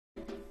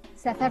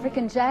South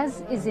African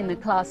jazz is in a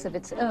class of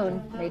its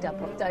own, made up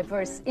of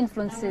diverse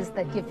influences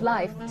that give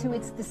life to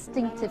its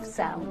distinctive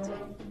sound.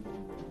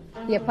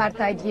 The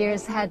apartheid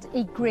years had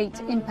a great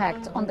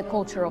impact on the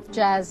culture of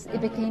jazz.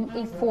 It became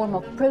a form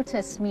of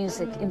protest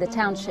music in the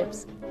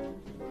townships.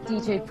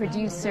 DJ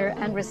producer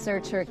and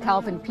researcher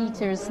Calvin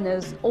Peters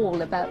knows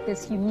all about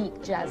this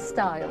unique jazz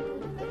style.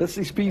 This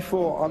is P4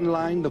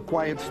 Online, The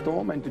Quiet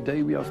Storm, and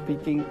today we are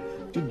speaking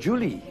to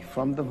Julie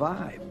from The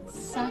Vibe.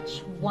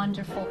 Such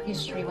wonderful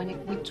history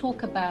when we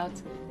talk about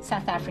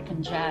South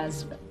African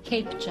jazz,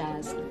 Cape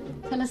jazz.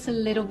 Tell us a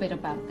little bit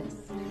about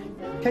this.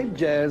 Cape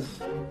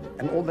jazz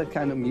and all that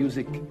kind of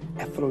music,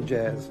 Afro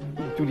jazz.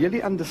 To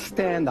really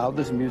understand how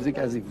this music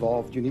has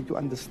evolved, you need to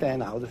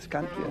understand how this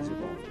country has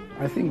evolved.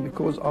 I think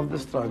because of the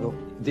struggle,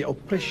 the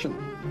oppression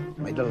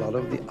made a lot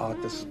of the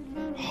artists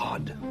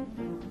hard.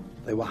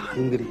 They were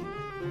hungry.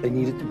 They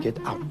needed to get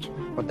out.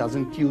 What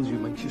doesn't kill you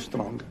makes you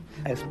stronger.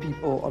 As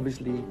people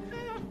obviously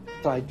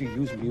tried to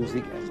use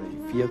music as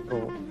a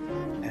vehicle,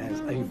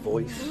 as a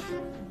voice,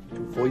 to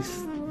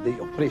voice the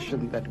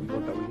oppression that we were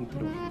going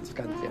through in this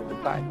country at the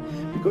time.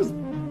 Because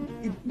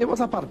there was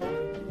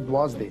apartheid, it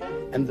was there.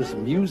 And this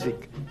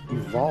music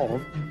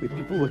evolved where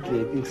people were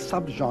creating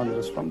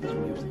subgenres from this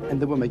music. And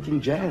they were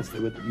making jazz. They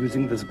were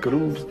using these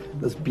grooves,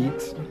 these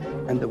beats,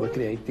 and they were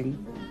creating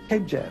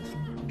Cape jazz.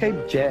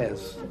 Cape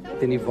jazz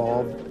then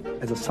evolved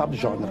as a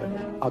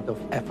subgenre out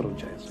of Afro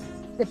jazz.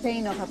 The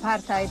pain of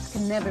apartheid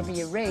can never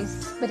be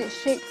erased, but it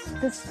shaped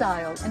the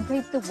style and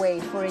paved the way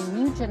for a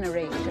new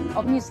generation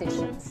of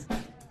musicians.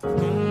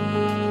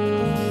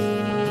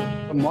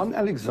 Mon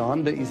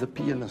Alexander is a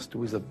pianist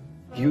who is a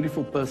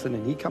beautiful person,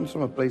 and he comes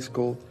from a place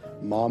called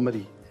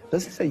Marmarie.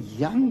 This is a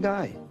young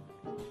guy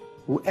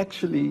who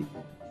actually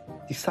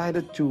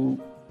decided to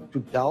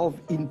delve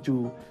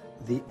into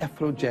the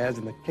Afro jazz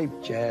and the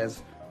Cape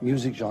jazz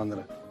music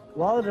genre.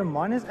 Well,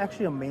 Ramon is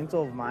actually a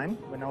mentor of mine.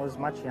 When I was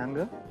much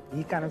younger,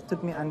 he kind of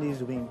took me under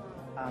his wing.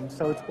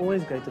 So it's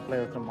always great to play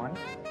with Ramon.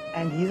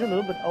 And he's a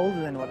little bit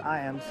older than what I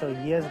am, so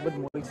he has a bit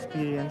more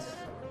experience.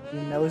 He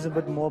knows a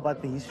bit more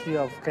about the history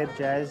of Cape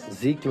jazz.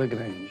 Zeke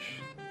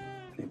Lagrange,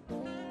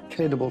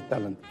 incredible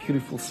talent,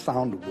 beautiful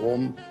sound,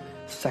 warm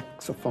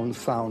saxophone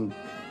sound,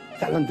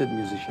 talented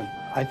musician.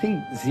 I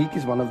think Zeke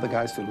is one of the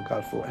guys to look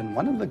out for, and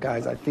one of the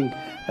guys I think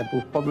that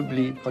will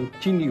probably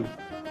continue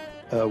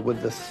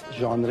with this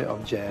genre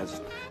of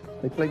jazz.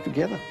 They play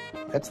together.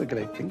 That's the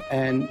great thing.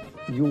 And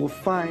you will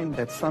find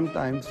that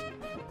sometimes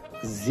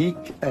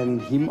Zeke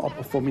and him are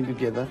performing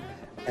together,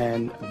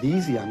 and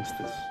these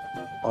youngsters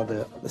are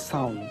the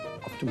sound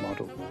of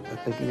tomorrow.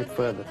 They're taking it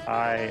further.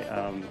 I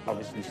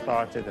obviously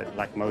started,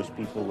 like most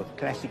people, with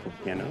classical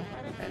piano.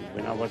 And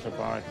when I was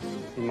about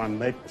in my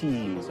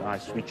mid-teens, I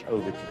switched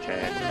over to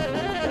jazz.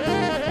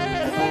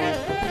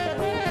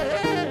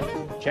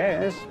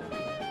 Jazz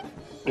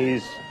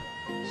is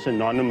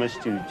synonymous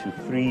to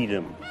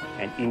freedom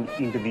and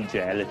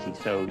individuality,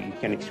 so you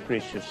can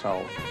express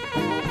yourself.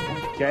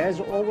 Jazz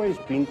has always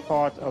been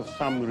part of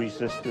some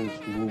resistance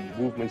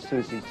movement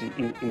since its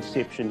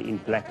inception in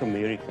Black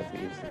America, for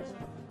instance.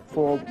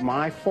 For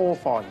my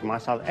forefathers, my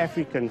South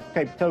African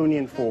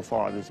Capetonian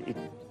forefathers,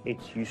 it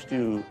used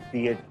to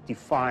be a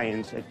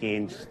defiance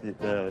against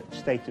the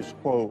status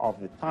quo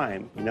of the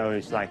time. You know,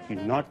 it's like, you're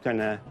not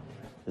gonna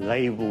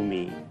label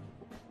me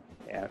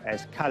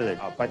as colored.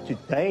 But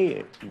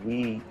today,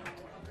 we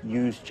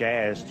use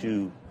jazz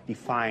to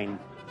define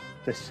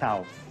the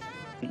self,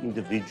 the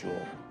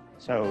individual.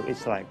 So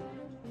it's like,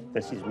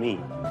 this is me.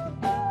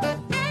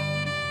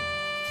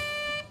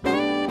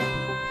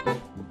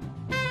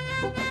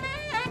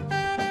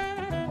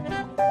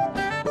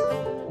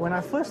 When I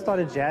first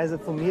started jazz,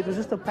 for me, it was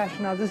just a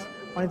passion. I just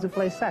wanted to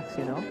play sax,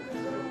 you know.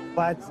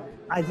 But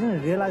I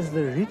didn't realize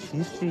the rich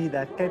history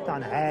that Cape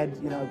Town had,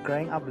 you know,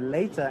 growing up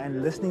later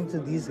and listening to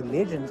these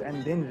legends,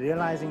 and then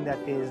realizing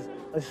that there's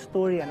a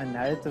story and a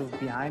narrative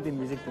behind the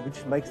music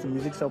which makes the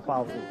music so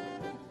powerful.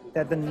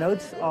 That the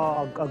notes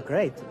are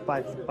great,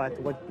 but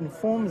what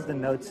informs the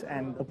notes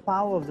and the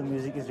power of the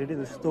music is really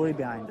the story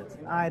behind it.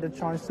 I had a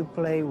chance to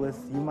play with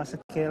Yuma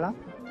Sakela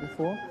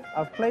before.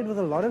 I've played with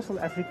a lot of South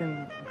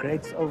African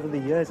greats over the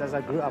years as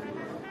I grew up.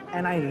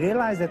 And I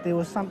realized that there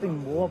was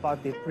something more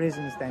about their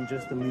presence than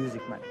just the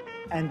music, man.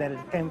 And that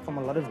it came from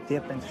a lot of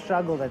depth and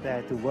struggle that they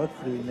had to work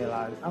through in their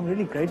lives. I'm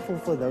really grateful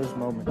for those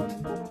moments.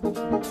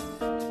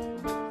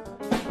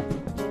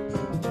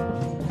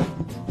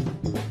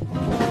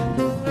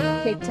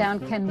 Cape Town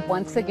can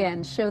once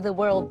again show the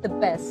world the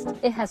best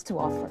it has to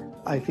offer.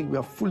 I think we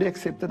are fully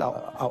accepted.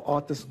 Our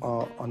artists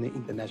are on the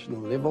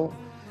international level.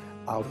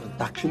 Our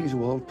production is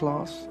world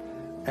class.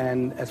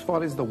 And as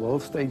far as the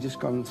world stage is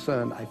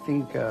concerned, I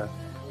think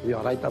we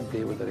are right up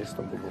there with the rest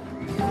of the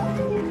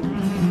world.